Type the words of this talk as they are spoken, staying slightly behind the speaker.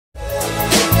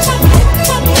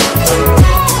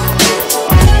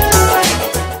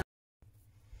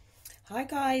Hi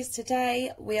guys,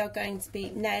 today we are going to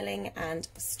be nailing and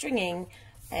stringing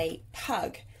a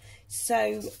pug.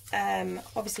 So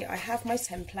obviously I have my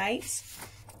template.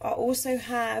 I also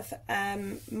have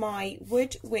my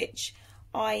wood, which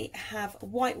I have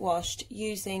whitewashed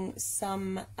using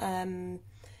some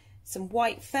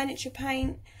white furniture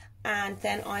paint, and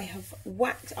then I have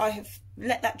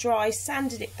let that dry,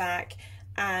 sanded it back,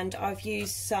 and I've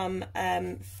used some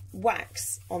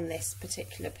wax on this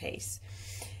particular piece.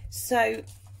 So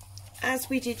as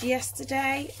we did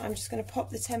yesterday, I'm just going to pop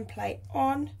the template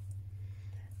on,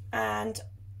 and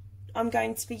I'm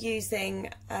going to be using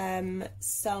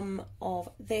some of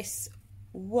this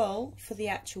wool for the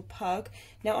actual pug.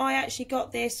 Now I actually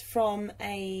got this from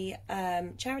a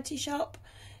charity shop,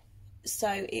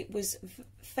 so it was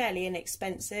fairly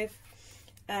inexpensive.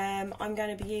 I'm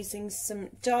going to be using some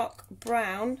dark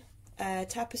brown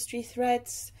tapestry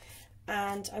threads,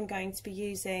 and I'm going to be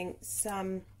using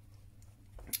some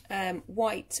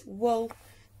white wool,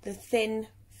 the thin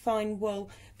fine wool,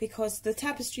 because the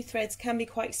tapestry threads can be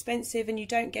quite expensive and you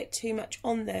don't get too much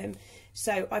on them.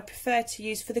 So I prefer to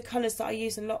use, for the colours that I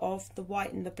use a lot of, the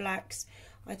white and the blacks,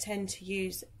 I tend to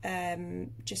use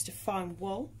just a fine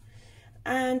wool.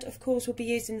 And of course we'll be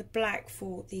using the black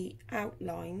for the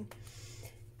outline.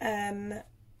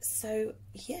 So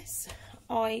yes,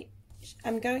 I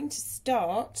am going to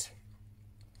start.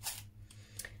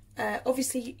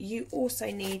 Obviously you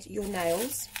also need your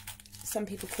nails. Some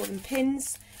people call them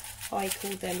pins, I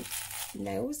call them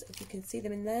nails, if you can see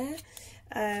them in there.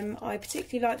 I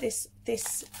particularly like the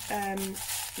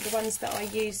ones that I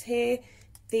use here.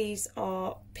 These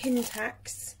are pin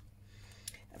tacks,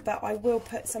 but I will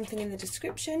put something in the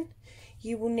description.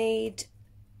 You will need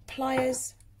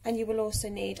pliers, and you will also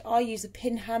need, I use a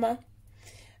pin hammer.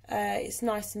 It's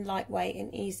nice and lightweight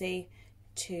and easy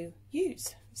to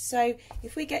use. So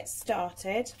if we get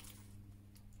started,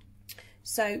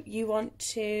 so you want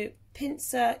to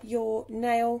pincer your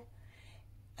nail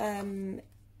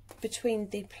between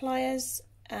the pliers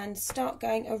and start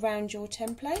going around your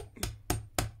template.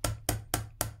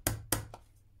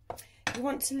 You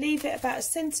want to leave it about 1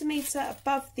 centimetre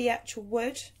above the actual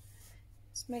wood.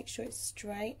 Just make sure it's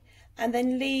straight, and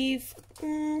then leave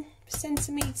a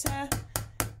centimetre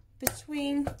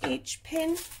between each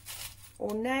pin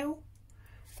or nail.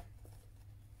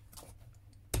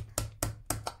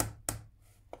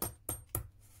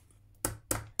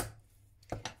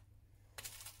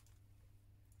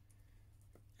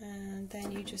 And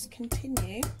then you just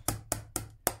continue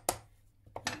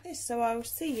like this. So I will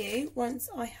see you once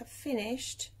I have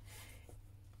finished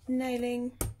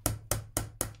nailing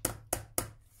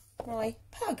my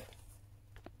pug.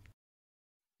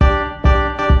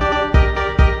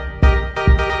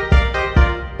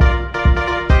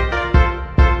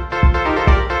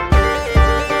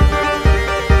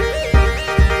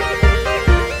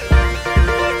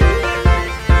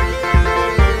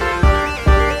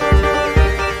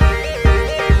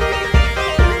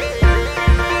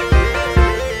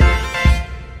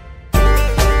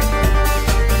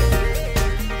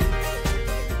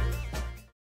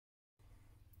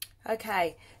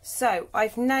 Okay, so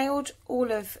I've nailed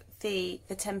all of the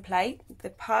template, the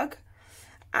pug,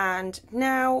 and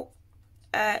now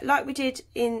like we did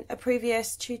in a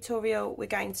previous tutorial, we're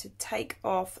going to take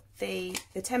off the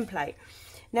template.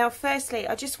 Now firstly,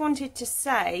 I just wanted to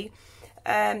say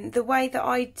the way that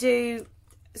I do,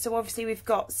 so obviously we've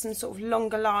got some sort of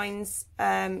longer lines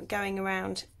going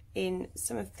around in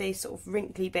some of the sort of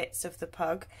wrinkly bits of the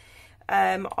pug.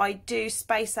 I do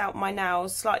space out my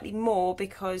nails slightly more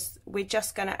because we're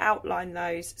just going to outline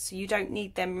those, so you don't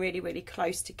need them really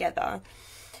close together.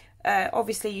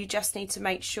 Obviously you just need to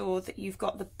make sure that you've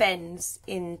got the bends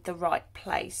in the right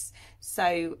place.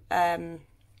 So yeah,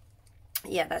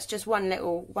 that's just one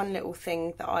little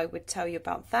thing that I would tell you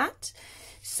about that.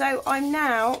 So I'm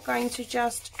now going to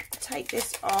just take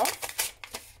this off.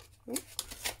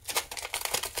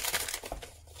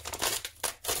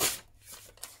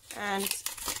 And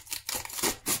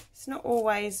it's not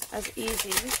always as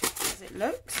easy as it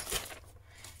looks.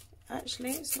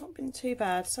 Actually, it's not been too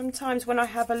bad. Sometimes when I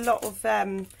have a lot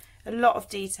of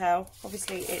detail,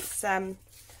 obviously it's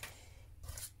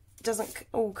doesn't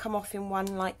all come off in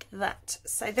one like that.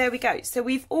 So there we go. So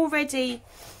we've already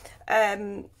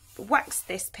waxed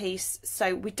this piece,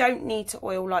 so we don't need to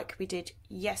oil like we did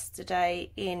yesterday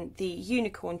in the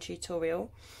unicorn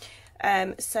tutorial.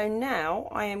 So now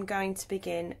I am going to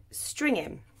begin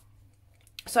stringing.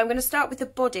 So I'm going to start with the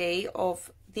body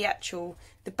of the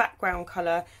background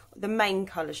colour, the main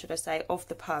colour should I say, of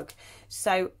the pug.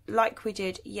 So like we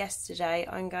did yesterday,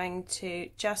 I'm going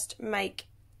to just make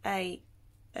a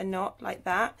knot like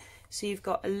that, So you've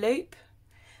got a loop,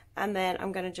 and then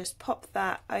I'm going to just pop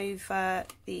that over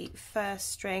the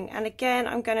first string, and again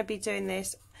I'm going to be doing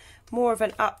this more of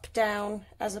an up down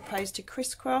as opposed to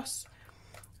crisscross.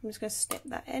 I'm just going to snip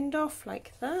that end off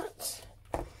like that,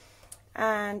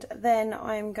 and then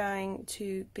I'm going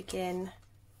to begin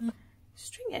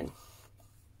stringing,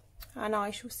 and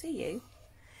I shall see you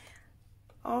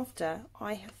after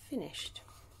I have finished.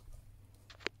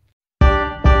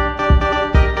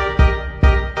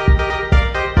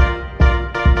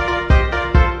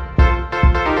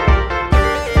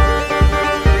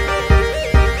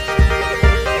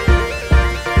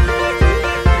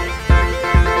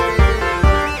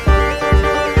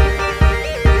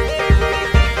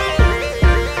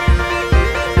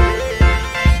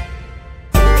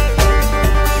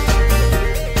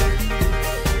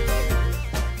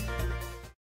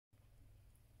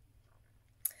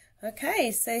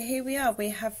 Okay, so here we are, we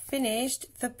have finished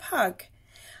the pug.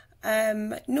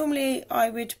 Normally I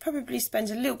would probably spend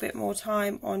a little bit more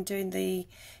time on doing the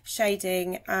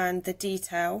shading and the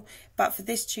detail, but for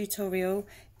this tutorial,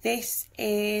 this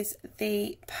is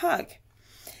the pug.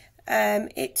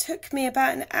 It took me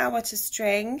about an hour to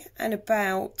string and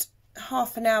about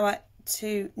half an hour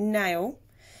to nail,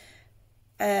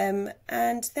 and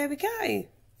there we go.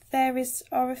 There is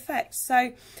our effect.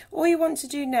 So all you want to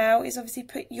do now is obviously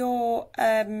put your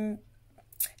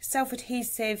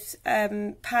self-adhesive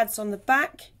pads on the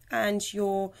back and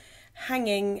your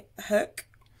hanging hook,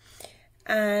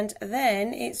 and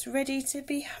then it's ready to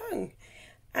be hung.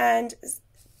 And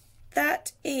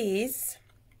that is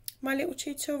my little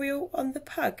tutorial on the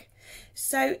pug.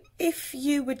 So if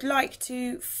you would like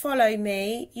to follow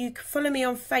me, you can follow me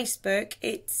on Facebook.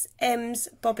 It's Ems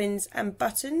Bobbins and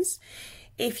Buttons.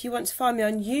 If you want to find me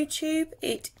on YouTube,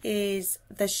 it is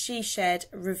the She Shed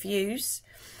Reviews.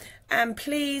 And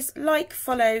please like,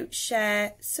 follow,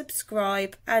 share,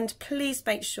 subscribe, and please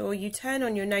make sure you turn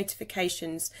on your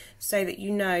notifications so that you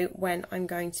know when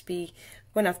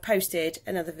when I've posted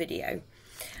another video.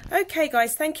 Okay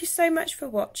guys, thank you so much for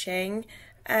watching,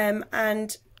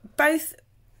 and both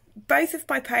of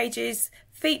my pages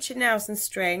feature nails and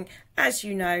string. As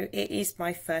you know, it is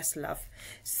my first love.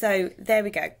 So there we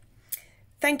go.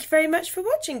 Thank you very much for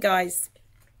watching, guys.